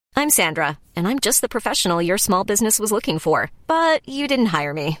I'm Sandra, and I'm just the professional your small business was looking for. But you didn't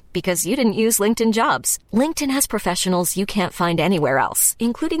hire me because you didn't use LinkedIn Jobs. LinkedIn has professionals you can't find anywhere else,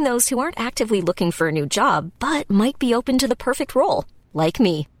 including those who aren't actively looking for a new job, but might be open to the perfect role, like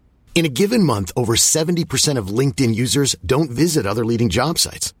me. In a given month, over 70% of LinkedIn users don't visit other leading job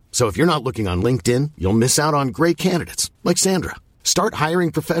sites. So if you're not looking on LinkedIn, you'll miss out on great candidates like Sandra. Start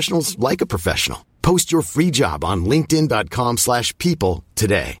hiring professionals like a professional. Post your free job on linkedin.com/people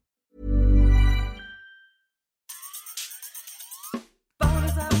today.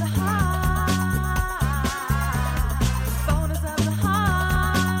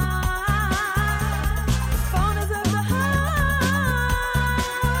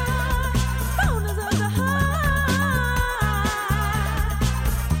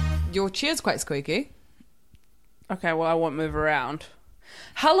 Your chair's quite squeaky. Okay, well, I won't move around.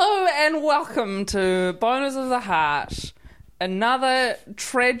 Hello and welcome to Boners of the Heart. Another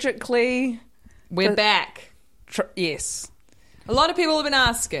tragically... We're back. Yes. A lot of people have been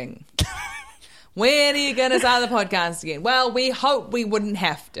asking, when are you going to start the podcast again? Well, we hope we wouldn't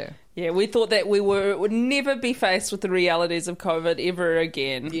have to. Yeah, we thought that we would never be faced with the realities of COVID ever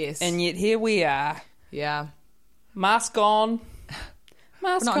again. Yes. And yet here we are. Yeah. Mask on.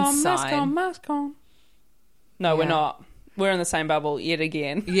 Mask We're not on, mask inside. on, mask on. No, we're Yeah. not. We're in the same bubble yet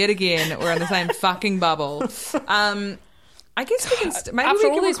again. Yet again, we're in the same fucking bubble. I guess we can... maybe After we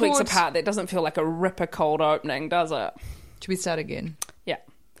all can these weeks record- apart, that doesn't feel like a ripper cold opening, does it? Should we start again? Yeah.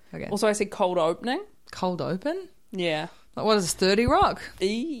 Okay. Also, I said cold opening. Cold open? Yeah. Like, what is this, 30 Rock?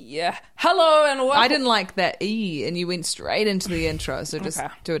 Yeah. Hello and welcome. I didn't like that E, and you went straight into the intro, so just Okay.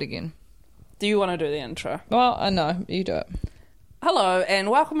 do it again. Do you want to do the intro? Well, I know. You do it. Hello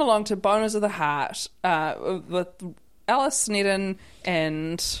and welcome along to Boners of the Heart with Alice Sneddon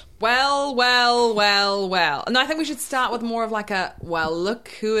and... Well. No, I think we should start with more of like a, well, look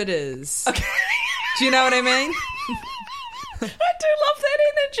who it is. Okay. Do you know what I mean? I do love that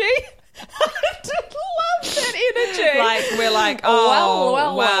energy. I do love that energy. Like, we're like,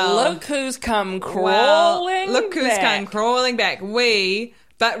 oh, well, look who's come crawling well, look who's back. come crawling back. But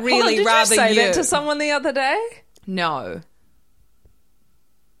Hold really on, did rather you say that to someone the other day? No.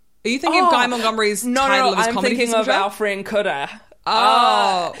 Are you thinking of Guy Montgomery's no, title of his I'm comedy thinking festival of show? our friend Kuda.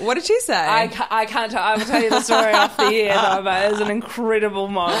 Oh, what did she say? I can't tell. I will tell you the story off the air, though, but it was an incredible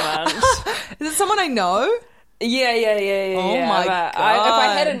moment. Is it someone I know? Yeah. Oh my but God. if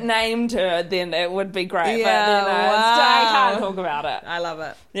I hadn't named her, then it would be great. Yeah, but then I can't talk about it. I love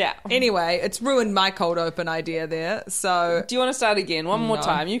it. Yeah. Anyway, it's ruined my cold open idea there. So Do you want to start again? One more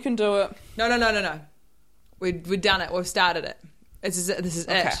time. You can do it. no. We've done it. We've started it. This is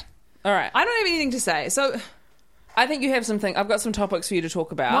Okay. it. All right. I don't have anything to say. So I think you have something. I've got some topics for you to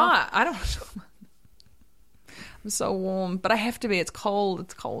talk about. why? I don't. I'm so warm, but I have to be. It's cold.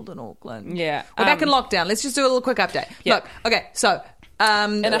 It's cold in Auckland. Yeah. We're back in lockdown. Let's just do a little quick update. Yeah. Look, okay, so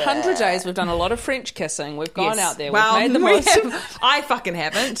In 100 days, we've done a lot of French kissing. We've gone out there. Well, We've made the most. I fucking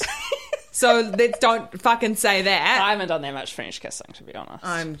haven't. So let's don't fucking say that. I haven't done that much French kissing, to be honest.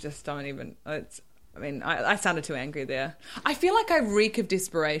 I'm just don't even. I sounded too angry there. I feel like I reek of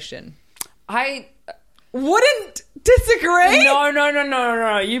desperation. I Wouldn't disagree.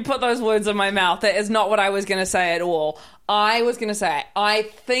 No. You put those words in my mouth. That is not what I was going to say at all. I was going to say, I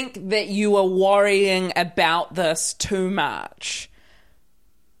think that you are worrying about this too much.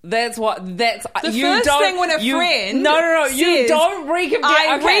 That's the first thing when a friend No, you says, don't reek of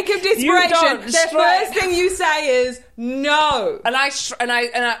I reek of desperation. The first thing you say is no.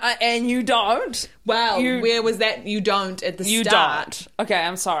 And you don't. Well, You- where was that? You don't at the You start. don't. Okay,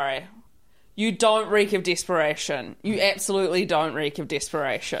 I'm sorry. You don't reek of desperation. You absolutely don't reek of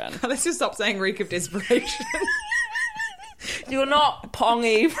desperation. Let's just stop saying reek of desperation. You're not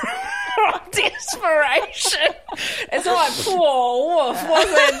pongy from desperation. It's not like, whoa, woof,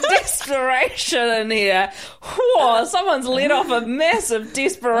 what's that desperation in here? Whoa, someone's let off a massive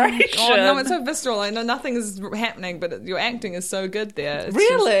desperation. Oh, no, it's so visceral. I know nothing is happening, but your acting is so good there. It's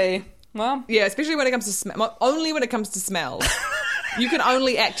Really? just- Well, yeah, especially when it comes to smell. Only when it comes to smells. You can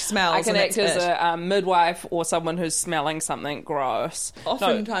only act smells. I can and act that's as it. a midwife or someone who's smelling something gross. No,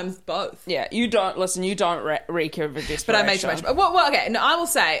 Oftentimes both. yeah, you don't reek of desperation. But I made too much. Well, okay. No, I will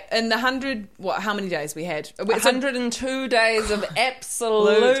say in the 100. How many days we had? 102 days of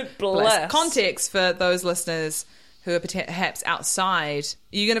absolute bliss. Context for those listeners who are perhaps outside.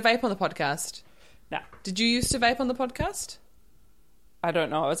 Are you going to vape on the podcast? No, Did you used to vape on the podcast? I don't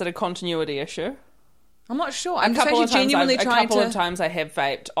know. Is it a continuity issue? I'm not sure. I'm just actually genuinely trying A couple to. of times I have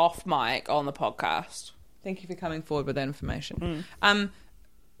vaped off mic on the podcast. Thank you for coming forward with that information.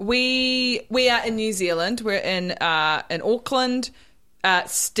 We are in New Zealand. We're in Auckland.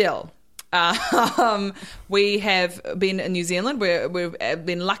 Still. We have been in New Zealand where we've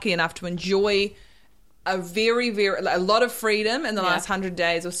been lucky enough to enjoy a lot of freedom in the last 100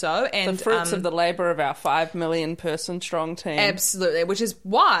 days or so, and the fruits of the labour of our 5 million person strong team. Absolutely, which is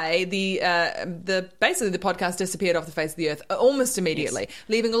why basically the podcast disappeared off the face of the earth almost immediately,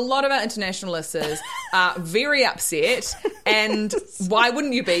 leaving a lot of our international listeners very upset. And why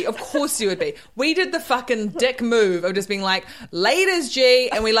wouldn't you be? Of course you would be. We did the fucking dick move of just being like, "Laters, G,"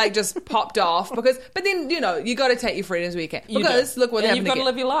 and we just popped off but then you got to take your freedoms where you can, because look what happened. You've got to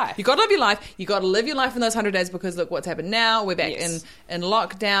live your life. You got to live your life. You got to live your life in those 100 days, because look what's happened now. We're back in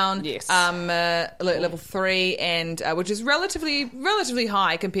lockdown. Yes. Level 3, and which is relatively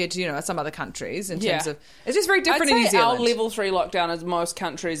high compared to some other countries in terms of, it's just very different in New Zealand. Our level 3 lockdown is most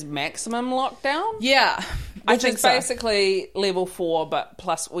countries' maximum lockdown. Yeah, which is basically level 4, but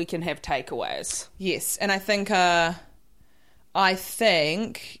plus we can have takeaways. Yes, and I think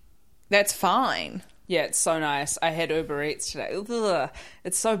that's fine. Yeah, it's so nice. I had Uber Eats today. Ugh.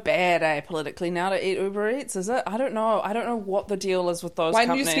 It's so bad, politically, now to eat Uber Eats, is it? I don't know. I don't know what the deal is with those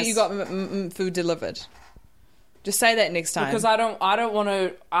companies. Why didn't you just get you got food delivered? Just say that next time. Because I don't want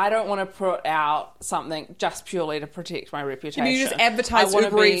to put out something just purely to protect my reputation. Can you just advertise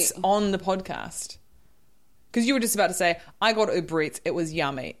Uber Eats on the podcast? Because you were just about to say, I got Uber Eats. It was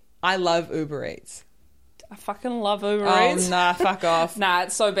yummy. I love Uber Eats. I fucking love Uber Eats. Oh, nah, fuck off. Nah,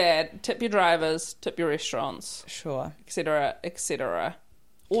 it's so bad. Tip your drivers, tip your restaurants. Sure. Etc., etc.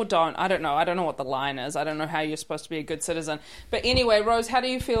 Or don't. I don't know. I don't know what the line is. I don't know how you're supposed to be a good citizen. But anyway, Rose, how do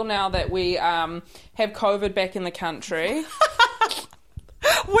you feel now that we have COVID back in the country?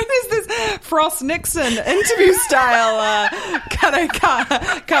 When is this Frost Nixon interview style gonna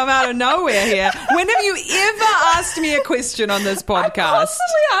come out of nowhere here? When have you ever asked me a question on this podcast? I'm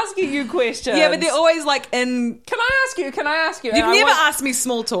constantly asking you questions. Yeah, but they're always like in... Can I ask you? You've never asked me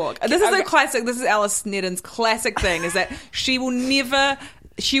small talk. This is a classic. This is Alice Snedden's classic thing, is that she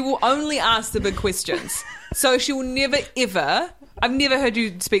will only ask the big questions. So she will never, ever... I've never heard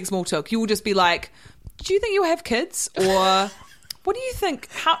you speak small talk. You will just be like, do you think you'll have kids? Or... What do you think?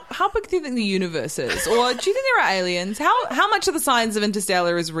 How big do you think the universe is? Or do you think there are aliens? How much of the science of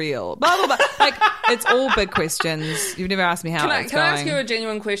Interstellar is real? Blah, blah, blah. Like, it's all big questions. You've never asked me how it's going. Can I ask you a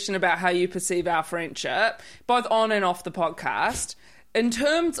genuine question about how you perceive our friendship, both on and off the podcast, in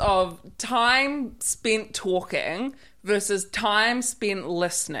terms of time spent talking versus time spent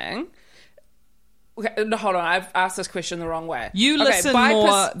listening? Okay, no, hold on. I've asked this question the wrong way. You listen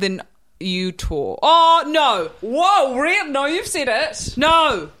more than... You talk. Oh, no. Whoa, no, you've said it.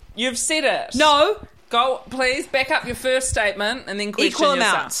 No. You've said it. No. Go, please, back up your first statement and then question equal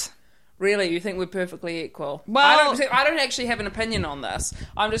yourself. Amount. Really? You think we're perfectly equal? Well... I don't actually have an opinion on this.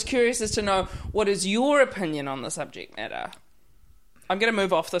 I'm just curious as to know, what is your opinion on the subject matter? I'm going to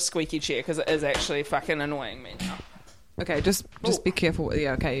move off the squeaky chair because it is actually fucking annoying me now. Okay, just be careful.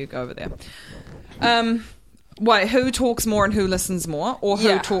 Yeah, okay, you go over there. Wait, who talks more and who listens more? Or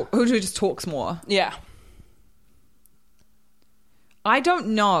who just talks more? Yeah. I don't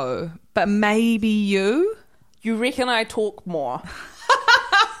know, but maybe you? You reckon I talk more?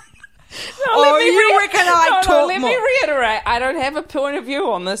 Let me reiterate. I don't have a point of view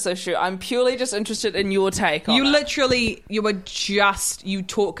on this issue. I'm purely just interested in your take on it. You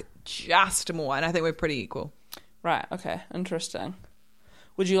talk just more, and I think we're pretty equal. Right, okay, interesting.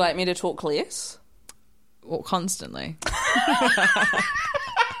 Would you like me to talk less? Well, constantly.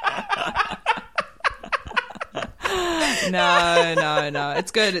 No.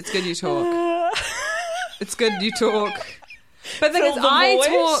 It's good you talk. It's good you talk. But the thing is, I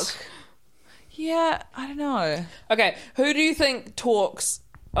talk... Yeah, I don't know. Okay, who do you think talks...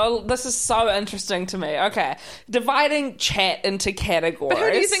 Oh, this is so interesting to me. Okay, dividing chat into categories. But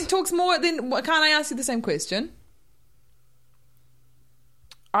who do you think talks more than... Can't I ask you the same question?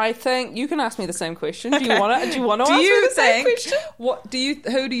 I think you can ask me the same question. Do you want to ask me the same question?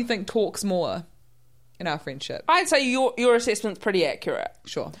 Who do you think talks more in our friendship? I'd say your assessment's pretty accurate.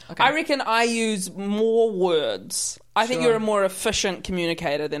 Sure. Okay. I reckon I use more words. I think you're a more efficient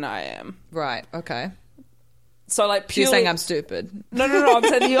communicator than I am. Right. Okay. So like purely... You're saying I'm stupid. No. I'm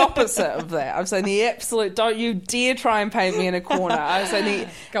saying the opposite of that. I'm saying the absolute... Don't you dare try and paint me in a corner. I'm saying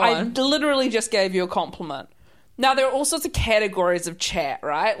Go on. I literally just gave you a compliment. Now, there are all sorts of categories of chat,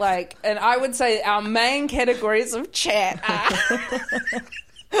 right? Like, and I would say our main categories of chat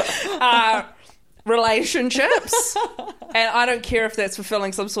are relationships. And I don't care if that's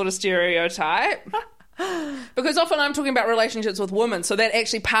fulfilling some sort of stereotype. Because often I'm talking about relationships with women, so that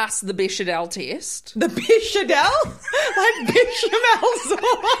actually passed the Bechdel test. The Bechdel? Like Bechamel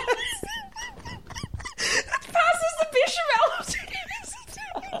sauce? It passes the Bechamel test.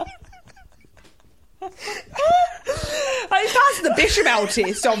 bechamel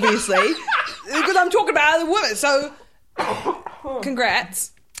test, obviously, because I'm talking about other women. So,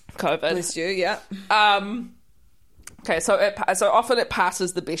 congrats. COVID. Bless you, yeah. Okay, so often it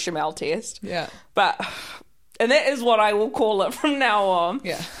passes the bechamel test. Yeah. And that is what I will call it from now on.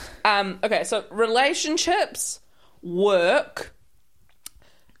 Yeah. Okay, so relationships, work,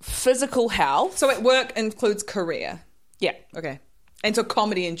 physical health. So at work includes career. Yeah. Okay. And so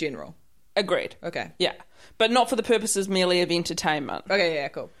comedy in general. Agreed. Okay. Yeah. But not for the purposes merely of entertainment. Okay, yeah,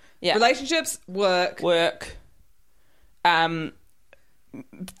 cool. Yeah. Relationships, work.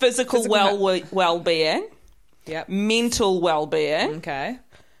 Physical well-being. Yep. Mental well-being. Okay.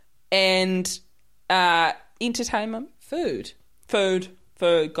 And entertainment. Food.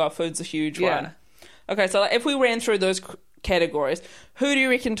 God, food's a huge one. Okay, so if we ran through those categories, who do you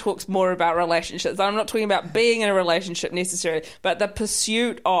reckon talks more about relationships? I'm not talking about being in a relationship necessarily, but the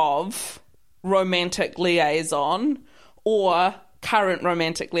pursuit of romantic liaison or current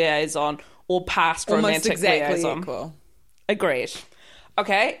romantic liaison or past Almost romantic exactly liaison. Equal. Agreed.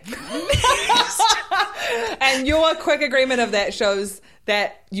 Okay. And your quick agreement of that shows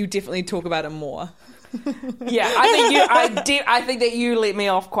that you definitely talk about it more. Yeah, I think that you let me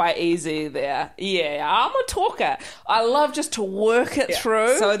off quite easy there. Yeah, I'm a talker. I love just to work it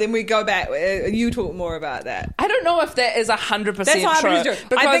through. So then we go back. You talk more about that. I don't know if that is 100% That's 100% true.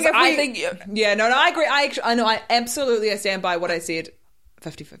 Because I agree. I absolutely stand by what I said.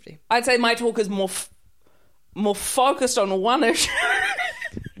 50-50. I'd say my talk is more focused on one issue.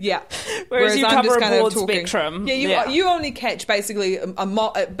 Yeah. Whereas you I'm cover just a broad spectrum. Yeah, you only catch basically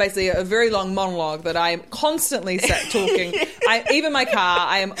a very long monologue that I am constantly talking. Even my car,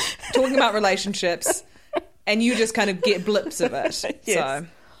 I am talking about relationships, and you just kind of get blips of it. Yes. So.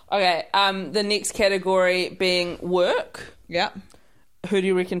 Okay, the next category being work. Yeah. Who do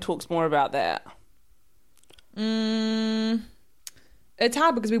you reckon talks more about that? It's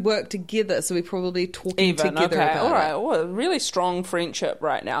hard because we work together, so we're probably talking together about all right. it. Oh, a really strong friendship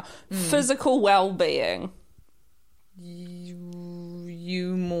right now. Physical well-being.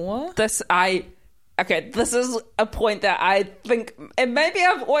 You more? This is a point that I think, and maybe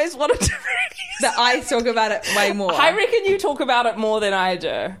I've always wanted to raise. That I talk about it way more. I reckon you talk about it more than I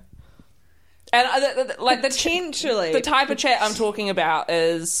do. And potentially, the type of chat I'm talking about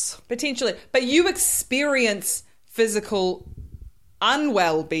is potentially, but you experience physical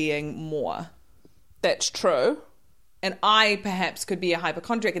unwell-being more. That's true. And I perhaps could be a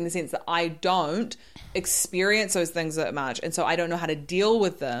hypochondriac in the sense that I don't experience those things that much, and so I don't know how to deal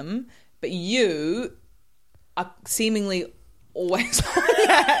with them. But you are seemingly always on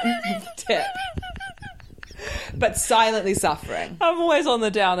that tip, but silently suffering. I'm always on the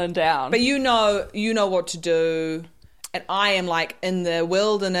down and down. But you know what to do. And I am like in the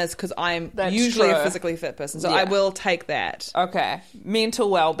wilderness because I'm usually a physically fit person. So I will take that. Okay. Mental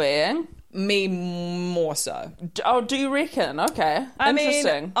well-being. Me more so. Oh, do you reckon? Okay.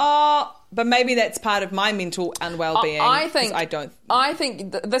 Interesting. But maybe that's part of my mental unwell-being. I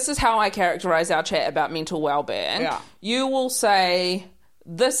think this is how I characterize our chat about mental well-being. Yeah. You will say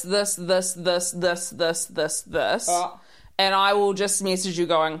this, and I will just message you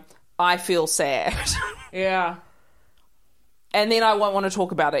going, I feel sad. Yeah. And then I won't want to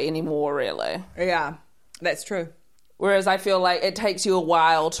talk about it anymore, really. Yeah, that's true. Whereas I feel like it takes you a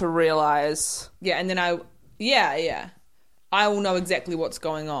while to realise. Yeah, and then I will know exactly what's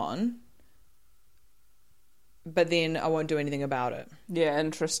going on, but then I won't do anything about it. Yeah,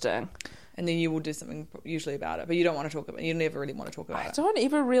 interesting. And then you will do something usually about it, but you don't want to talk about it. You never really want to talk about it. I don't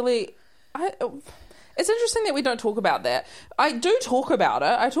ever really... It's interesting that we don't talk about that. I do talk about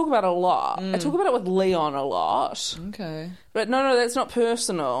it. I talk about it a lot. I talk about it with Leon a lot. Okay. But no, that's not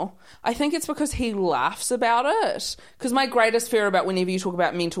personal. I think it's because he laughs about it. Because my greatest fear about whenever you talk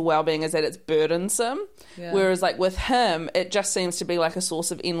about mental well-being is that it's burdensome. Yeah. Whereas like with him, it just seems to be like a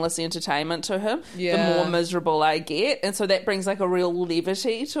source of endless entertainment to him. Yeah. The more miserable I get. And so that brings like a real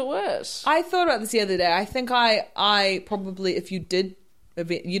levity to it. I thought about this the other day. I think I probably, if you did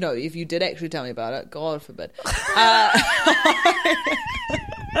actually tell me about it, God forbid.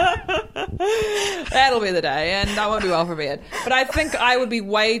 That'll be the day, and I won't be well prepared. But I think I would be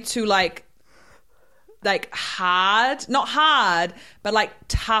way too like hard, not hard, but like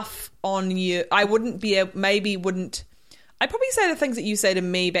tough on you. I wouldn't be, I'd probably say the things that you say to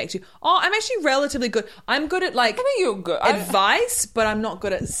me back to you. Oh, I'm actually relatively good. I'm good at like, I think you're good. Advice, but I'm not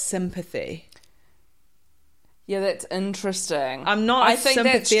good at sympathy. Yeah, that's interesting. I'm not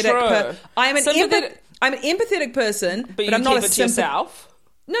sympathetic. That's true. I'm an empathetic person, but I'm not a sympathetic. yourself.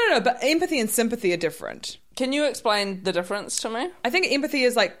 No, but empathy and sympathy are different. Can you explain the difference to me? I think empathy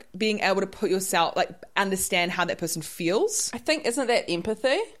is like being able to put yourself, like understand how that person feels. I think, isn't that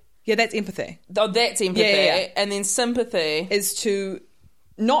empathy? Yeah, that's empathy. Oh, that's empathy. Yeah. And then sympathy Is to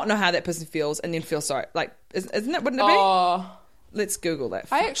not know how that person feels and then feel sorry. Like, isn't it? Wouldn't it be? Oh, Let's Google that.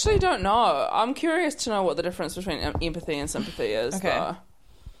 I actually don't know. I'm curious to know what the difference between empathy and sympathy is, Okay. though.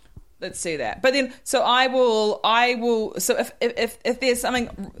 Let's see that. But then, so I will. So if there's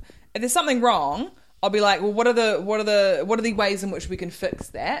something wrong, I'll be like, well, what are the ways in which we can fix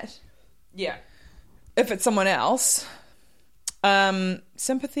that? Yeah. If it's someone else,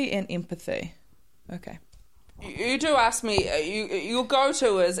 sympathy and empathy. Okay. You do ask me. Your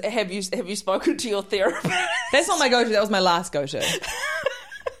go-to is have you spoken to your therapist? That's not my go-to. That was my last go-to.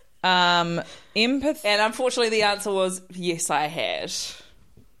 Empathy. And unfortunately, the answer was yes, I had.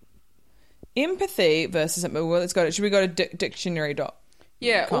 Empathy versus well, let's go to. Should we go to dictionary.com?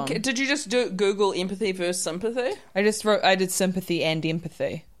 Yeah. Okay. Did you just Google empathy versus sympathy? I did sympathy and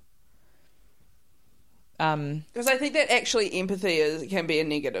empathy. Because I think that actually empathy can be a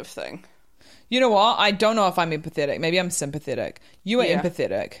negative thing. You know what? I don't know if I'm empathetic. Maybe I'm sympathetic. You are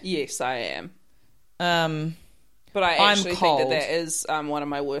empathetic. Yes, I am. But I actually think cold. that is one of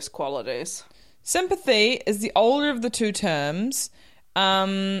my worst qualities. Sympathy is the older of the two terms.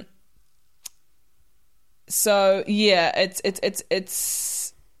 So yeah,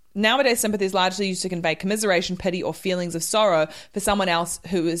 it's nowadays sympathy is largely used to convey commiseration, pity, or feelings of sorrow for someone else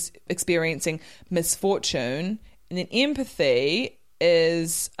who is experiencing misfortune. And then empathy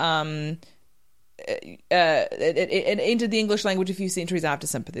is it entered the English language a few centuries after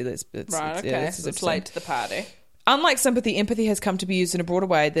sympathy. It's late to the party. Unlike sympathy, empathy has come to be used in a broader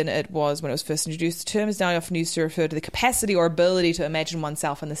way than it was when it was first introduced. The term is now often used to refer to the capacity or ability to imagine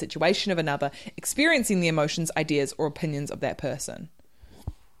oneself in the situation of another, experiencing the emotions, ideas, or opinions of that person.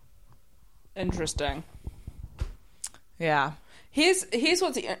 Interesting. Yeah. Here's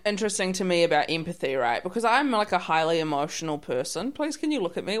what's interesting to me about empathy, right? Because I'm like a highly emotional person. Please, can you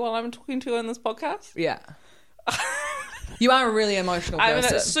look at me while I'm talking to you in this podcast? Yeah. You are a really emotional person.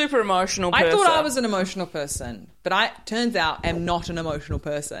 I'm a super emotional person. I thought I was an emotional person, but turns out I'm not an emotional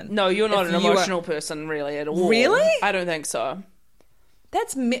person. No, you're not an emotional person really at all. Really? I don't think so. I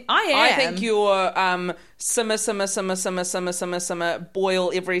am. I think you're simmer,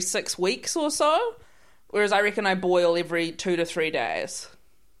 boil every 6 weeks or so, whereas I reckon I boil every 2 to 3 days.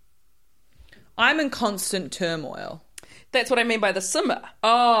 I'm in constant turmoil. That's what I mean by the simmer.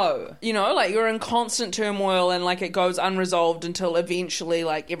 Oh. You know, like you're in constant turmoil and like it goes unresolved until eventually,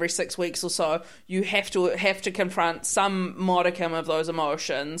 like every 6 weeks or so, you have to confront some modicum of those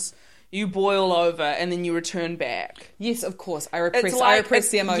emotions. You boil over and then you return back. Yes, of course. I repress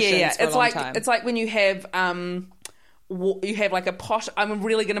the emotions for a long time. It's like when you have like a pot. I'm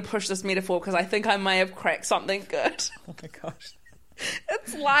really going to push this metaphor because I think I may have cracked something good. Oh my gosh.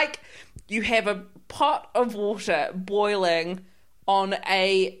 It's like you have a pot of water boiling on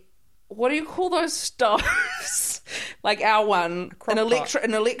what do you call those stoves? Like our one, an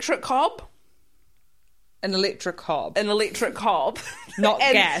electric hob. An electric hob. An electric hob. Not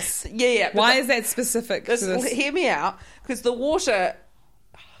gas. Yeah. Why is that specific to this? Hear me out. Because the water...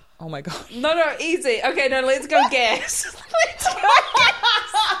 Oh my God. No, easy. Okay, no, let's go gas.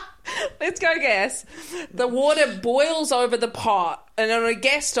 Let's go gas. The water boils over the pot, and on a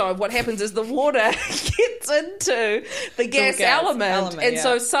gas stove, what happens is the water gets into the gas element, and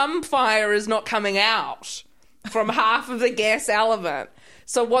so some fire is not coming out from half of the gas element.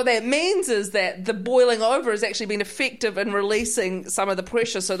 So what that means is that the boiling over has actually been effective in releasing some of the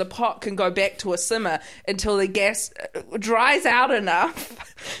pressure so the pot can go back to a simmer until the gas dries out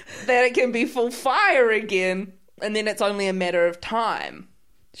enough that it can be full fire again, and then it's only a matter of time.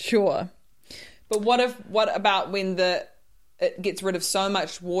 Sure. But what about when it gets rid of so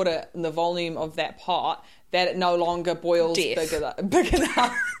much water in the volume of that pot that it no longer boils big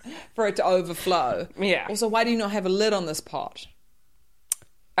enough for it to overflow? Yeah. Also, why do you not have a lid on this pot?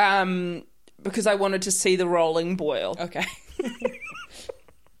 Because I wanted to see the rolling boil. Okay.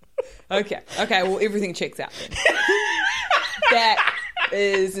 Okay, well, everything checks out then. That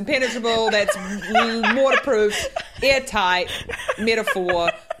is impenetrable, that's waterproof, airtight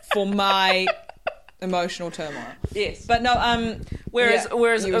metaphor for my emotional turmoil. Yes. But no,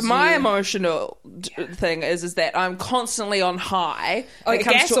 Whereas my emotional thing is that I'm constantly on high. Oh,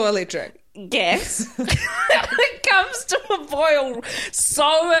 gas or electric? Gas. It comes to a boil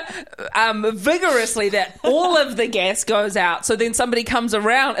so vigorously that all of the gas goes out. So then somebody comes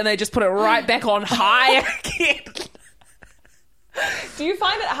around and they just put it right back on high again. Do you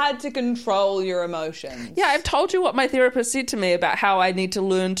find it hard to control your emotions? Yeah, I've told you what my therapist said to me about how I need to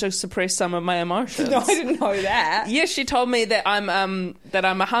learn to suppress some of my emotions. No, I didn't know that. Yes, she told me that I'm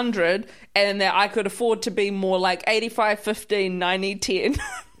 100 and that I could afford to be more like 85, 15, 90, 10.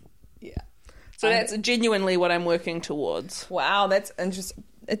 Yeah. So that's genuinely what I'm working towards. Wow, that's interesting.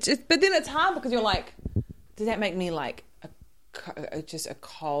 But then it's hard because you're like, does that make me like just a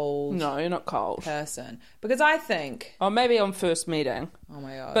cold No, you're not cold. person? Because I think... Or maybe on first meeting. Oh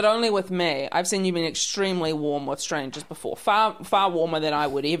my God. But only with me. I've seen you being extremely warm with strangers before. Far warmer than I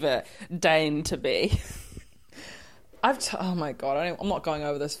would ever deign to be. Oh my God, I'm not going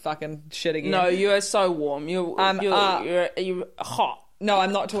over this fucking shit again. No, you are so warm. You're hot. No,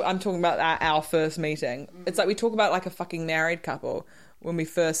 I'm not. I'm talking about our first meeting. It's like we talk about like a fucking married couple when we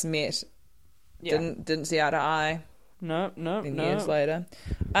first met. Yeah. Didn't see eye to eye. No. Years later.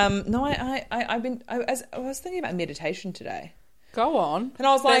 No, I was thinking about meditation today. Go on. And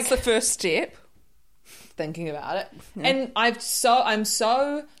I was like, that's the first step. Thinking about it, and I'm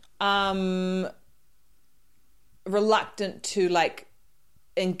so reluctant to like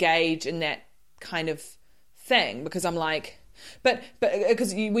engage in that kind of thing because I'm like, but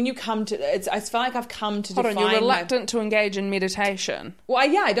because when you come to, I feel like I've come to define. Hold on, you're reluctant to engage in meditation. Well,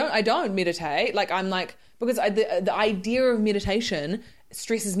 yeah, I don't meditate. Like I'm like because the idea of meditation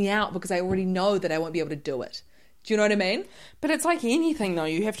stresses me out because I already know that I won't be able to do it. Do you know what I mean? But it's like anything though,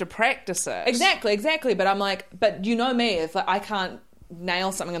 you have to practice it. Exactly. But I'm like, but you know me, if like, I can't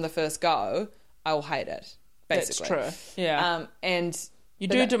nail something on the first go, I will hate it. Basically. That's true. Yeah. And you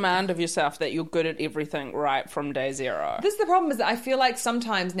do demand of yourself that you're good at everything right from day zero. This is the problem is that I feel like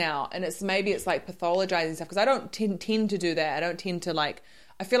sometimes now, and maybe it's like pathologizing stuff because I don't tend to do that. I don't tend to like.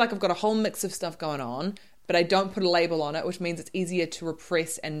 I feel like I've got a whole mix of stuff going on, but I don't put a label on it, which means it's easier to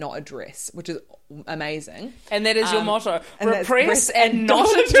repress and not address, which is amazing. And that is your motto: and repress and not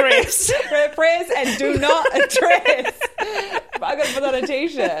address. Repress and do not address. I got to put that on a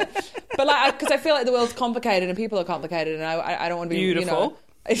t-shirt. But like, because I feel like the world's complicated and people are complicated, and I don't want to be beautiful.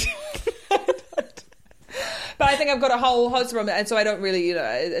 But I think I've got a whole host of them, and so I don't really,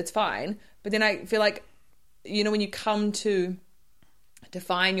 it's fine. But then I feel like, when you come to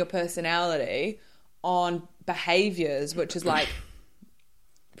define your personality on behaviors, which is like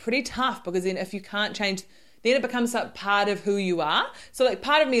pretty tough because then if you can't change, then it becomes like part of who you are. So like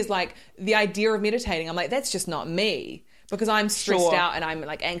part of me is like the idea of meditating. I'm like, that's just not me because I'm stressed out and I'm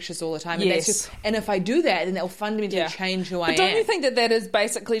like anxious all the time. And yes. that's just, and if I do that, then that'll fundamentally change who I am. But don't you think that is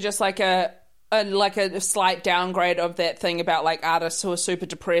basically just like a slight downgrade of that thing about like artists who are super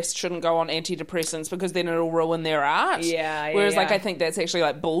depressed shouldn't go on antidepressants because then it'll ruin their art. Whereas like I think that's actually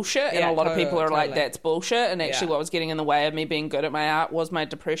like bullshit, and a lot of people are like that's bullshit. And actually, what was getting in the way of me being good at my art was my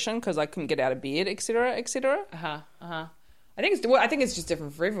depression because I couldn't get out of bed, etc., etc. I think it's just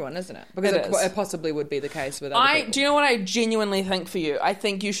different for everyone, isn't it? Because it possibly would be the case with other people. Do you know what I genuinely think for you? I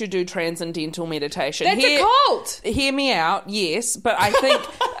think you should do transcendental meditation. That's a cult. Hear me out, yes, but I think.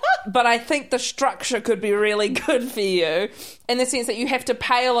 But I think the structure could be really good for you in the sense that you have to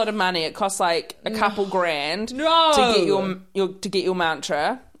pay a lot of money. It costs like a couple grand to get your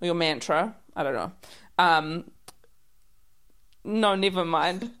mantra. I don't know. No, never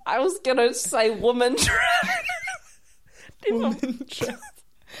mind. I was gonna say womantra. Womantra.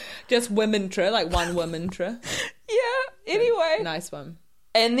 Just womantra, like one womantra. Yeah. Anyway, nice one.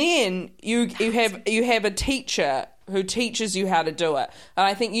 And then you have a teacher who teaches you how to do it. And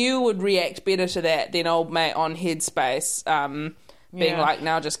I think you would react better to that than old mate on Headspace being like,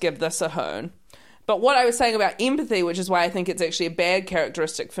 now just give this a hoon. But what I was saying about empathy, which is why I think it's actually a bad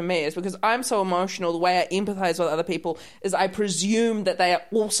characteristic for me, is because I'm so emotional, the way I empathize with other people is I presume that they are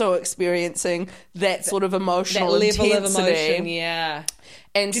also experiencing that sort of emotional level intensity. Of emotion, yeah.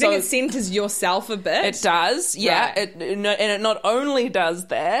 And do you think it centers yourself a bit? It does, yeah. Right. And it not only does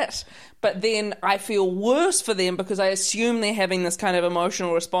that, but then I feel worse for them because I assume they're having this kind of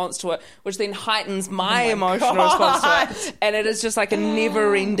emotional response to it, which then heightens my emotional response to it. And it is just like a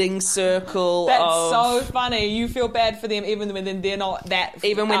never-ending circle. That's so funny. You feel bad for them even when they're not that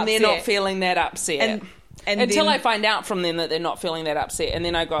Even when upset. they're not feeling that upset. And until then, I find out from them that they're not feeling that upset. And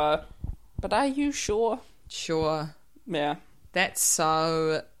then I go, but are you sure? Sure. Yeah. That's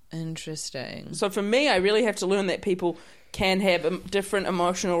so interesting. So for me, I really have to learn that people can have different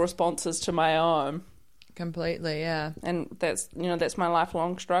emotional responses to my own. Completely, yeah. And that's my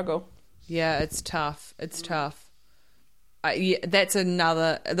lifelong struggle. Yeah, it's tough. It's tough. That's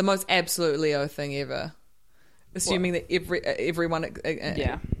the most absolute Leo thing ever. Assuming that everyone,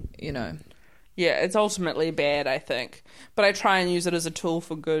 Yeah, it's ultimately bad, I think. But I try and use it as a tool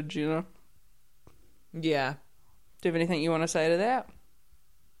for good, Yeah. Do you have anything you want to say to that?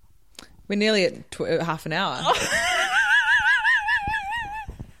 We're nearly at half an hour.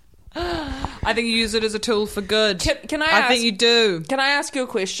 I think you use it as a tool for good. Can I ask, think you do. Can I ask you a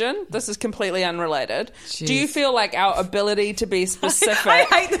question? This is completely unrelated. Jeez. Do you feel like our ability to be specific... I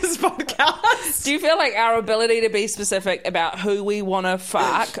hate this podcast. Do you feel like our ability to be specific about who we want to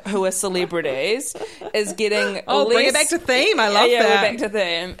fuck, who are celebrities, is getting bring it back to theme. I love that. Yeah, we're back to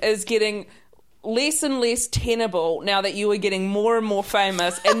theme. Is getting less and less tenable now that you are getting more and more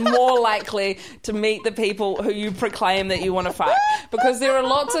famous and more likely to meet the people who you proclaim that you want to fuck? Because there are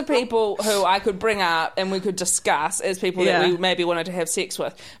lots of people who I could bring up and we could discuss as people that we maybe wanted to have sex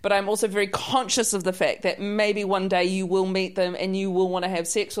with. But I'm also very conscious of the fact that maybe one day you will meet them and you will want to have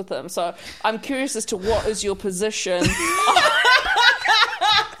sex with them. So I'm curious as to what is your position...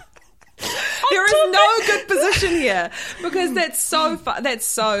 There is no good position here because that's so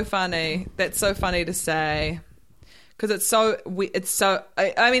funny. That's so funny to say because it's so.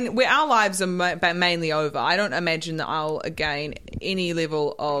 I mean, our lives are mainly over. I don't imagine that I'll gain any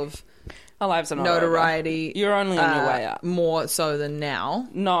level of our lives are not notoriety. Over. You're only on your way up, more so than now.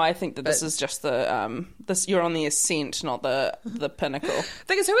 No, I think that this is just the You're on the ascent, not the pinnacle.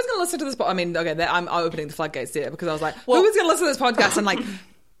 Thing is, who is going to listen to this? I mean, okay, I'm opening the floodgates there because I was like, who is going to listen to this podcast and like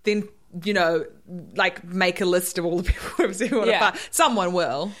then. You know, like make a list of all the people who want to fuck. Someone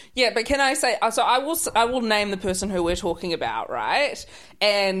will. Yeah, but can I say? So I will name the person who we're talking about, right?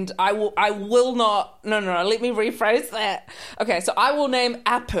 And I will not. No. Let me rephrase that. Okay, so I will name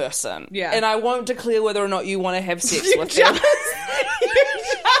a person. Yeah, and I won't declare whether or not you want to have sex with them. You just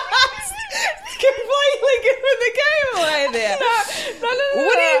completely giving the game away there. No.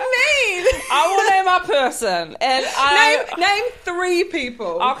 What do you mean? I will name a person, and name 3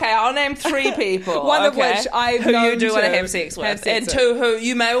 people. Okay, I'll name 3 people. One of which I've who known you do to want to have sex with, and 2 who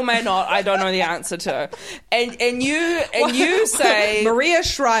you may or may not. I don't know the answer to. And you say Maria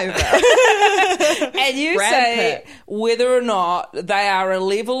Shriver, and you Brad say Pitt. Whether or not they are a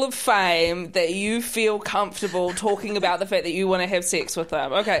level of fame that you feel comfortable talking about the fact that you want to have sex with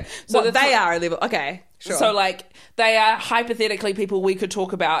them. Okay, so they are a level. Okay, sure. So like they are hypothetically people we could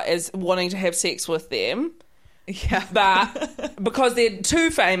talk about as wanting to have sex with them. Yeah, but because they're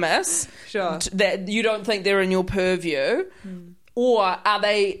too famous, sure, that you don't think they're in your purview, or are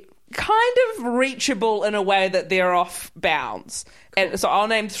they kind of reachable in a way that they're off bounds? Cool. And so I'll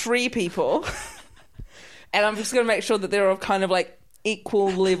name 3 people, and I'm just going to make sure that they're of kind of like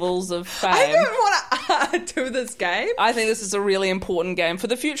equal levels of fame. I don't want to do this game. I think this is a really important game for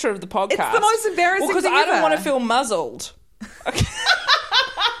the future of the podcast. It's the most embarrassing thing because I don't ever. want to feel muzzled. Okay.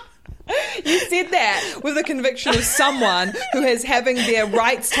 You said that with the conviction of someone who is having their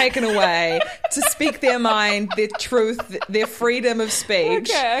rights taken away to speak their mind, their truth, their freedom of speech.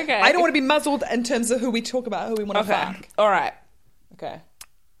 Okay. I don't want to be muzzled in terms of who we talk about, who we want to fuck. All right. Okay.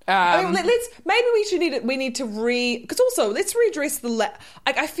 I mean, we need to because also let's redress the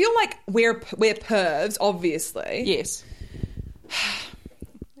I feel like we're pervs, obviously. Yes.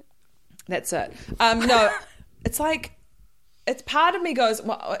 That's it. No, it's like. It's part of me goes,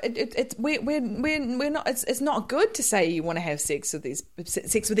 well, we're not. It's not good to say you want to have sex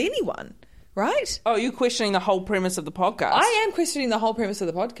with anyone, right? Oh, you're questioning the whole premise of the podcast. I am questioning the whole premise of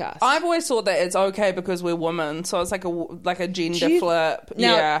the podcast. I've always thought that it's okay because we're women, so it's like a gender flip.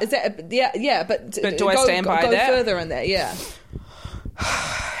 Now, yeah, is that yeah? But do I stand by that? Go further in that, yeah.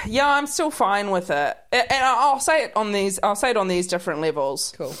 Yeah, I'm still fine with it, and I'll say it on these. I'll say it on these different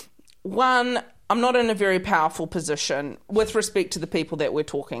levels. Cool. One, I'm not in a very powerful position with respect to the people that we're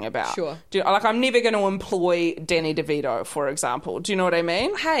talking about. Sure. I'm never going to employ Danny DeVito, for example. Do you know what I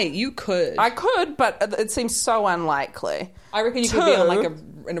mean? Hey, you could. I could, but it seems so unlikely. I reckon you could be on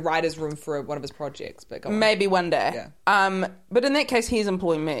in a writer's room for one of his projects, but go on. Maybe one day. Yeah. But in that case, he's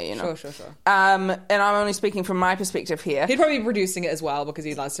employing me. You know? Sure. And I'm only speaking from my perspective here. He'd probably be producing it as well because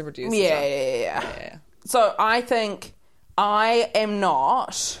he likes to produce. Yeah. So I think I am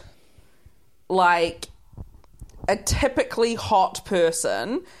not like a typically hot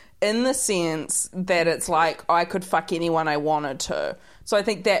person in the sense that it's like I could fuck anyone I wanted to. So I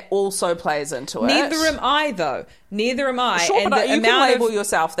think that also plays into it. Neither am I, though. Neither am I. Sure, and but you can label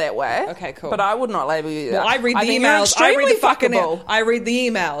yourself that way. Okay, cool. But I would not label you that. Well, I read the emails. I read the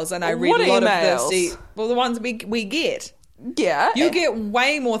emails, and I read a lot of thirsty. Well, the ones we get. Yeah, you get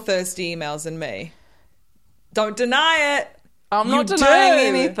way more thirsty emails than me. Don't deny it. I'm not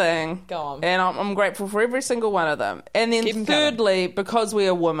denying anything. Go on. And I'm grateful for every single one of them. And then thirdly, because we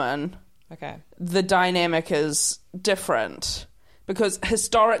are women, the dynamic is different. Because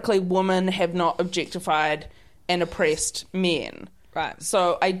historically, women have not objectified and oppressed men. Right.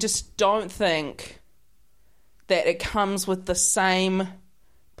 So I just don't think that it comes with the same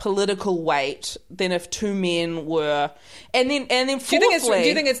political weight than if two men were. And then fourthly... Do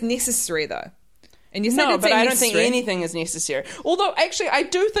you think it's necessary, though? And you said no, it's but I don't think necessary. anything is necessary. Although, actually, I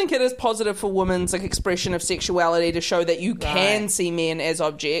do think it is positive for women's expression of sexuality to show that you can see men as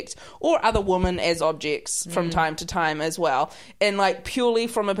objects or other women as objects from time to time as well, and purely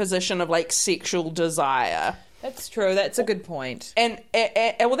from a position of sexual desire. That's true. That's a good point. And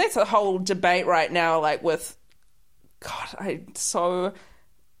well, that's a whole debate right now. With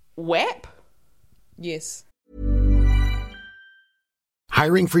WAP. Yes.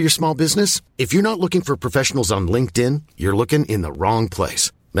 Hiring for your small business? If you're not looking for professionals on LinkedIn, you're looking in the wrong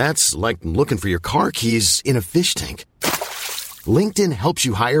place. That's like looking for your car keys in a fish tank. LinkedIn helps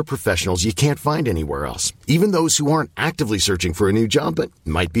you hire professionals you can't find anywhere else, even those who aren't actively searching for a new job but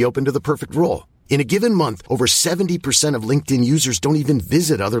might be open to the perfect role. In a given month, over 70% of LinkedIn users don't even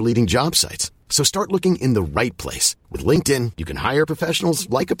visit other leading job sites. So start looking in the right place. With LinkedIn, you can hire professionals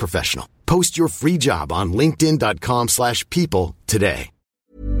like a professional. Post your free job on linkedin.com/people today.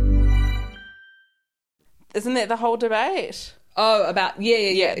 Isn't that the whole debate? Oh, about...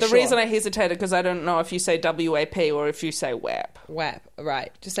 Yeah. The reason I hesitated, because I don't know if you say WAP or if you say WAP. WAP,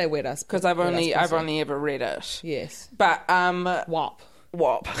 right. Just say WAP. Because I've only ever read it. Yes. But, WAP.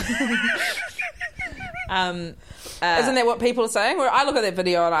 WAP. Isn't that what people are saying? Where I look at that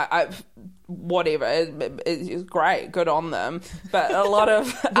video and I whatever, it's great, good on them. But a lot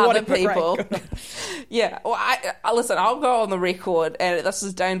of other people, yeah. Well, I listen. I'll go on the record, and this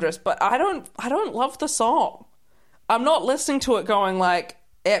is dangerous, but I don't love the song. I'm not listening to it going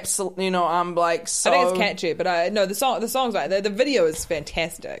absolutely. I'm so. I think it's catchy, but no, the song's right. The video is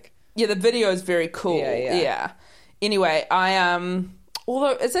fantastic. Yeah, the video is very cool. Yeah. Anyway,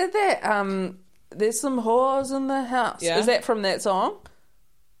 although is it that there's some whores in the house? Yeah. Is that from that song?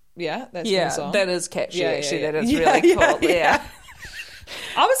 Yeah, that's the song. That is catchy, actually. Yeah. That is really cool. Yeah.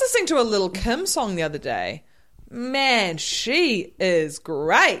 I was listening to a Lil' Kim song the other day. Man, she is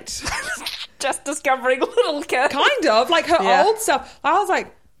great. Just discovering Lil' Kim. Kind of. Her old stuff. I was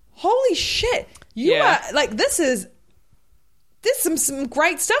like, holy shit. You are, there's some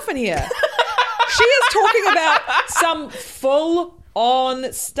great stuff in here. She is talking about some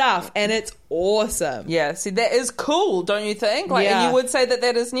full-on stuff, and it's awesome. Yeah, see, that is cool, don't you think? And you would say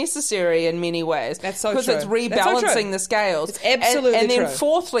that is necessary in many ways. That's so true. Because it's rebalancing the scales. It's absolutely and then true.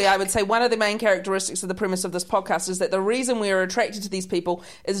 fourthly, I would say one of the main characteristics of the premise of this podcast is that the reason we are attracted to these people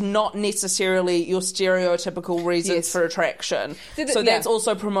is not necessarily your stereotypical reasons for attraction. So that's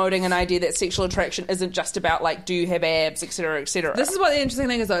also promoting an idea that sexual attraction isn't just about, do you have abs, etc., etc. This is what the interesting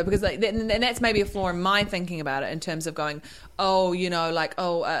thing is, though, because and that's maybe a flaw in my thinking about it in terms of going,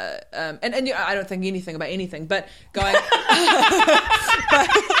 and I don't think anything about anything, but going, but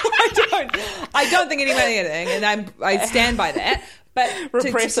I don't think anything about anything, and I stand by that. But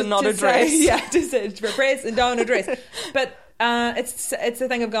repress and not address. To repress and don't address. But it's the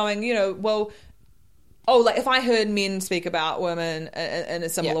thing of going, if I heard men speak about women in a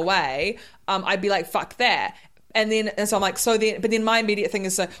similar way, I'd be like, fuck that. And so I'm like, but then my immediate thing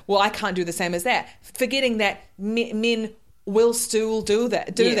is, I can't do the same as that. Forgetting that men will still do that,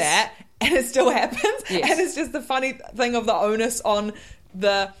 and it still happens. Yes. And it's just the funny thing of the onus on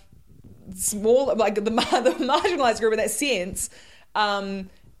the small, the marginalized group in that sense,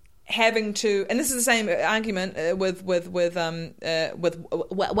 having to, and this is the same argument with WAP.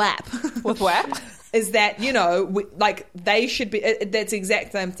 With WAP? Is that, they should be, that's the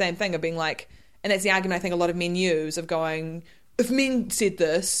exact same thing of being and that's the argument I think a lot of men use of going, if men said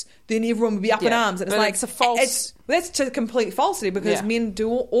this, then everyone would be up in arms. And it's it's a false... That's to complete falsity, because men do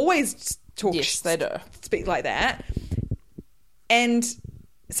always talk... Yes, they do. Speak like that. And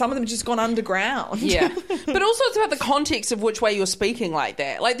some of them have just gone underground. Yeah. But also it's about the context of which way you're speaking like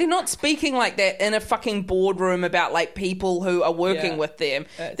that. They're not speaking like that in a fucking boardroom about, people who are working with them.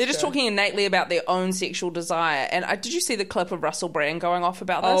 They're just talking innately about their own sexual desire. And did you see the clip of Russell Brand going off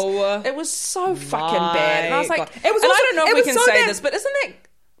about this? Oh, it was so fucking bad. And I was like... It was and also, I don't know if we can so say bad. this, but isn't that...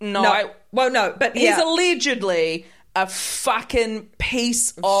 No. No, but he's allegedly a fucking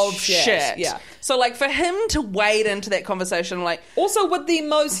piece of shit. Yeah. So, for him to wade into that conversation, also with the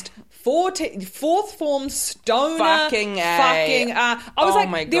most fourth form stoner fucking I was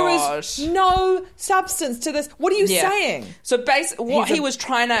my there gosh. is no substance to this. What are you saying? So basically what he was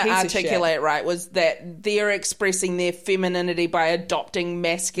trying to articulate, right, was that they're expressing their femininity by adopting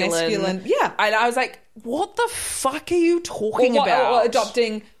masculine. Yeah. And I was like, what the fuck are you talking about? Or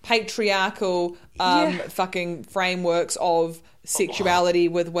adopting patriarchal fucking frameworks of sexuality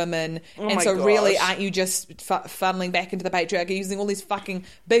with women. And so really, aren't you just funneling back into the patriarchy, using all these fucking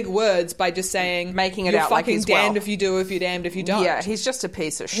big words by just saying, making it you're out like fucking he's damned if you do, if you're damned if you don't. Yeah, he's just a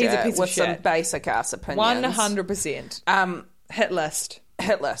piece of shit. He's a piece of with shit. some basic ass opinions. 100%. Hit list.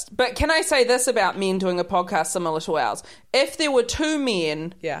 Hit list. But can I say this about men doing a podcast similar to ours? If there were two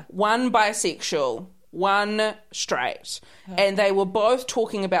men, one bisexual, one straight, and they were both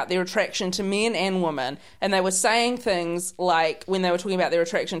talking about their attraction to men and women, and they were saying things like, when they were talking about their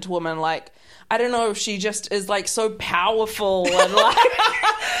attraction to women, like, I don't know if she just is like so powerful and like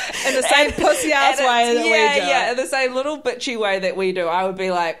in the same pussy ass way that we do. Yeah, in the same little bitchy way that we do, I would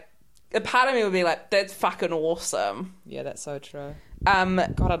be like, a part of me would be like, that's fucking awesome. Yeah, that's so true.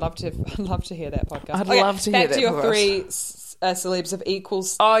 God, I'd love to hear that podcast. I'd love to hear that. Back to your three celebs of equal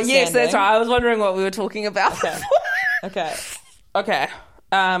yes, standing. that's right. I was wondering what we were talking about. Okay.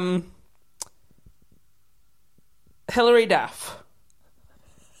 Hilary Duff,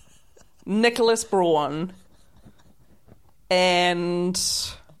 Nicholas Braun, and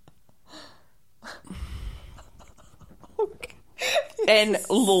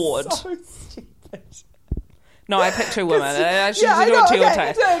Lord. So stupid. No, I picked two women. I should Yeah, I do know, it to your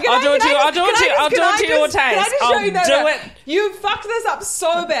okay. taste. So I'll do it to your taste. Can I just show you? I'll do it. You fucked this up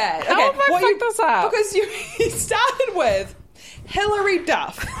so bad. How have I fucked this up? Because you started with Hilary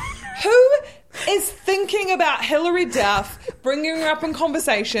Duff. Who is thinking about Hilary Duff, bringing her up in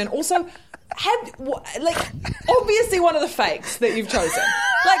conversation? Also, obviously one of the fakes that you've chosen.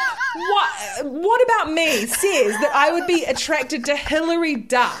 Like, what about me says that I would be attracted to Hilary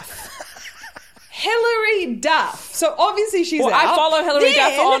Duff? Hilary Duff. So obviously she's out. I follow Hilary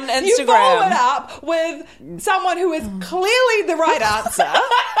Duff on Instagram. You follow it up with someone who is clearly the right answer.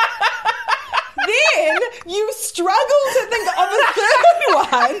 Then you struggle to think of a third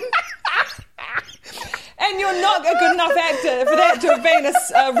one. And you're not a good enough actor for that to have been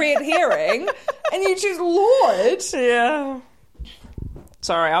a red herring. And you choose Lord. Yeah.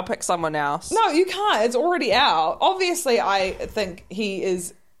 Sorry, I'll pick someone else. No, you can't. It's already out. Obviously, I think he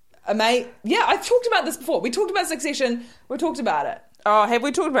is a mate. Yeah, I've talked about this before. We talked about Succession. We talked about it. Oh, have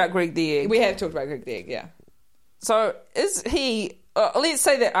we talked about Greg the Egg? We have talked about Greg the Egg, yeah. So, is he... let's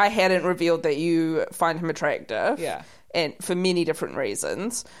say that I hadn't revealed that you find him attractive. Yeah. And for many different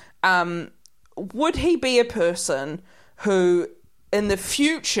reasons. Would he be a person who, in the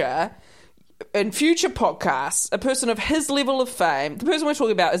future... in future podcasts, a person of his level of fame, the person we're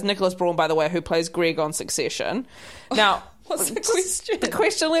talking about is Nicholas Braun, by the way, who plays Greg on Succession. Now, what's the question? The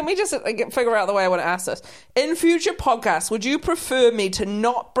question, let me just figure out the way I want to ask this. In future podcasts, would you prefer me to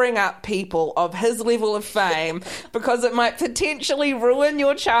not bring up people of his level of fame because it might potentially ruin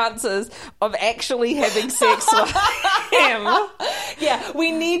your chances of actually having sex with him? Yeah,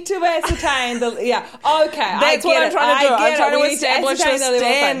 we need to ascertain the... Yeah, okay, That's what I'm trying to do. I'm trying to establish a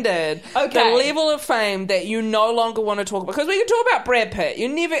standard. Okay. The level of fame that you no longer want to talk about. Because we can talk about Brad Pitt. You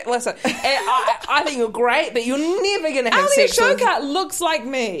never... Listen, I think you're great, but you're never going to have Alia sex with... Shawkat looks like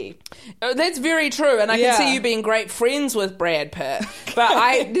me. That's very true, and I can see you being great friends with Brad Pitt.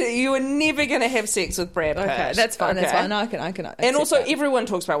 But you were never going to have sex with Brad Pitt. Okay, that's fine. Okay? That's fine. No, I can. And also, that. everyone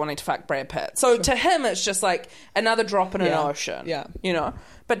talks about wanting to fuck Brad Pitt. So to him, it's just like another drop in an ocean. Yeah. You know?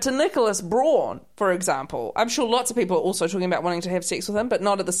 But to Nicholas Braun, for example, I'm sure lots of people are also talking about wanting to have sex with him, but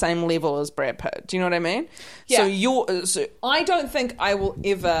not at the same level as Brad Pitt. Do you know what I mean? Yeah. So I don't think I will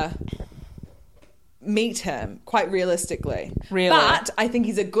ever meet him, quite realistically. Really? But I think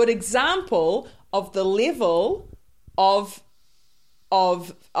he's a good example of the level of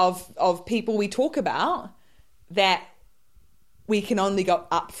people we talk about that we can only go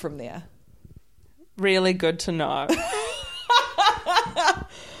up from there. Really good to know.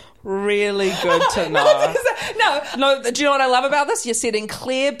 Really good to know. No, do you know what I love about this? You're setting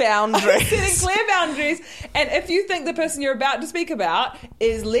clear boundaries. And if you think the person you're about to speak about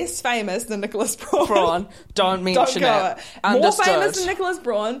is less famous than Nicholas Braun, don't mention it. More famous than Nicholas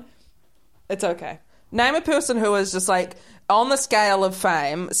Braun, it's okay. Name a person who is just like, on the scale of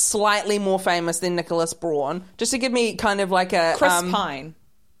fame, slightly more famous than Nicholas Braun, just to give me kind of like a... Chris Pine.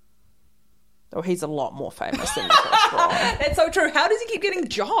 Oh, he's a lot more famous than Nicholas Braun. That's so true. How does he keep getting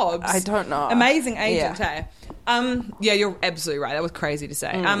jobs? I don't know. Amazing agent, hey? Yeah, you're absolutely right. That was crazy to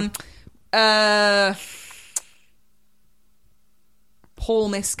say. Paul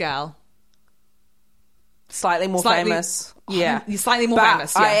Mescal. Slightly more famous. Yeah. You're slightly more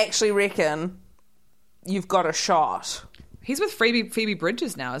famous, yeah. I actually reckon you've got a shot. He's with Phoebe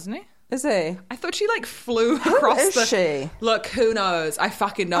Bridgers now, isn't he? Is he? I thought she like flew across is she? Look, who knows? I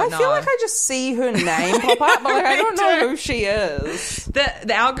fucking don't know. I feel like I just see her name pop up, but like I don't know who she is.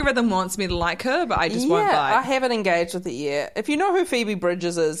 The algorithm wants me to like her, but I just won't bite. I haven't engaged with it yet. If you know who Phoebe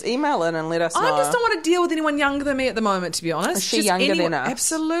Bridgers is, email in and let us know. I just don't want to deal with anyone younger than me at the moment, to be honest. Is she Just younger anyone, than us?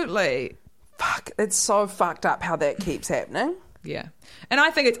 Absolutely. Fuck, it's so fucked up how that keeps happening. Yeah. And I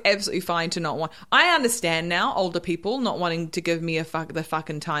think it's absolutely fine to not want... I understand now older people not wanting to give me the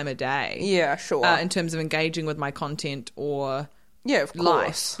fucking time of day. Yeah, sure. In terms of engaging with my content or yeah, of course.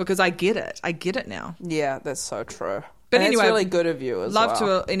 life. Because I get it. I get it now. Yeah, that's so true. But and anyway, it's really good of you as love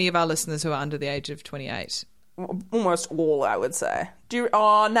well. to any of our listeners who are under the age of 28. Almost all, I would say.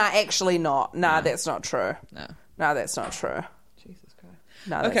 Actually not. That's not true. No, that's not true. Jesus Christ.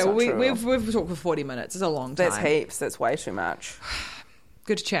 No, that's okay, not well, true. we've talked for 40 minutes. It's a long time. That's heaps. That's way too much.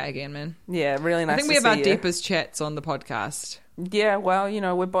 Good to chat again, man. Yeah, really nice. I think we have our deepest chats on the podcast. Yeah, well,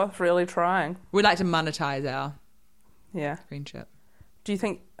 we're both really trying. We'd like to monetize our friendship. Do you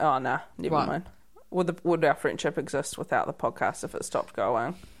think? Oh, nah, never What? mind. Would our friendship exist without the podcast if it stopped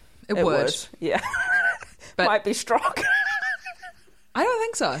going? It would. Yeah. But might be strong. I don't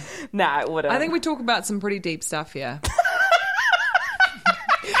think so. Nah, it wouldn't. I think we talk about some pretty deep stuff here.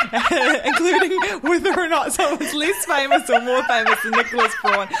 Including whether or not someone's less famous or more famous than Nicholas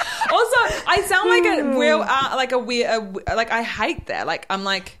Braun. Also, I sound like a weird, like I hate that. Like I'm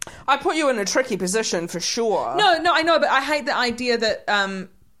like, I put you in a tricky position for sure. No, I know, but I hate the idea that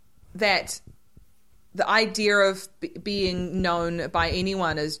that the idea of being known by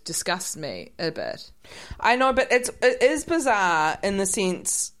anyone disgusts me a bit. I know, but it is bizarre in the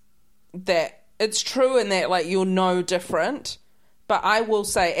sense that it's true in that like you're no different. But I will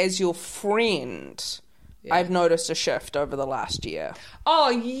say, as your friend, I've noticed a shift over the last year. Oh,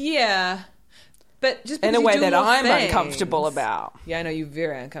 yeah. But just in a way that I'm things. uncomfortable about. Yeah, I know you're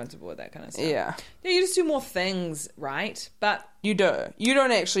very uncomfortable with that kind of stuff. Yeah. Yeah, you just do more things, right? But you do. You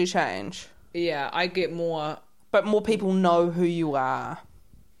don't actually change. Yeah, I get more... But more people know who you are.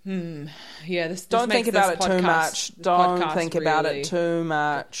 Yeah, this don't makes think about this it too much. Don't think about it too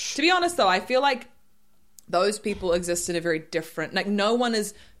much. To be honest, though, I feel like those people exist in a very different... Like, no one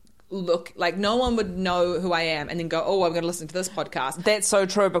would know who I am and then go, oh, I'm going to listen to this podcast. That's so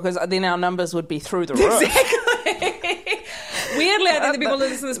true, because then our numbers would be through the roof. Exactly. Weirdly, I think the people who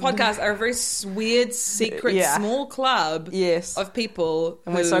listen to this podcast are a very weird, secret, small club of people.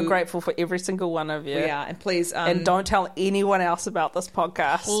 And we're so grateful for every single one of you. We are. And please... and don't tell anyone else about this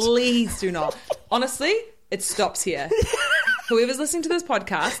podcast. Please do not. Honestly, it stops here. Whoever's listening to this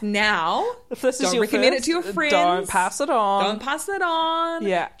podcast now, if this don't is recommend it to your friends. Don't pass it on. Don't pass it on.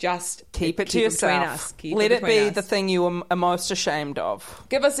 Yeah. Just keep it to yourself. Let it be the thing you are most ashamed of.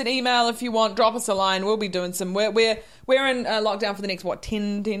 Give us an email if you want. Drop us a line. We'll be doing some... We're in lockdown for the next,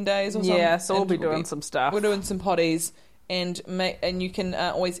 10 days or something? Yeah, so we'll be doing some stuff. We're doing some potties. And you can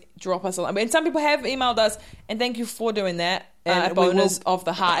always drop us a line. And some people have emailed us, and thank you for doing that. At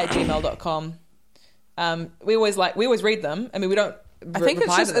bonersoftheheart@gmail.com. We always read them. I mean, we don't. I think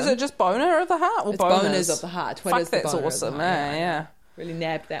it's just. Is it just boner of the heart or it's boners of the heart? Fuck, that's awesome. Yeah. Really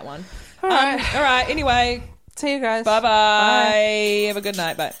nabbed that one. All right. All right. Anyway, see you guys. Bye. Bye. Have a good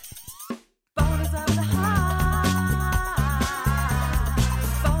night. Bye.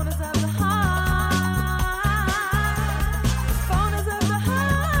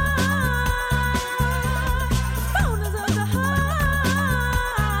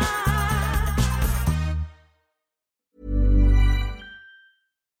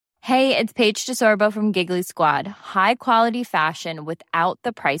 Hey, it's Paige DeSorbo from Giggly Squad. High quality fashion without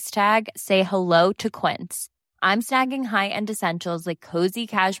the price tag. Say hello to Quince. I'm snagging high-end essentials like cozy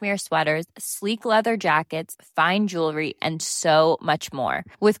cashmere sweaters, sleek leather jackets, fine jewelry, and so much more.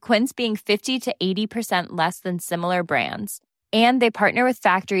 With Quince being 50 to 80% less than similar brands. And they partner with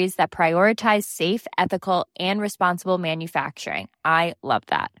factories that prioritize safe, ethical, and responsible manufacturing. I love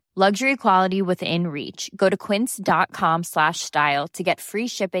that. Luxury quality within reach. Go to quince.com/style to get free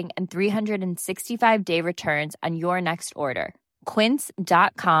shipping and 365-day returns on your next order.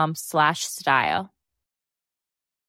 Quince.com/style.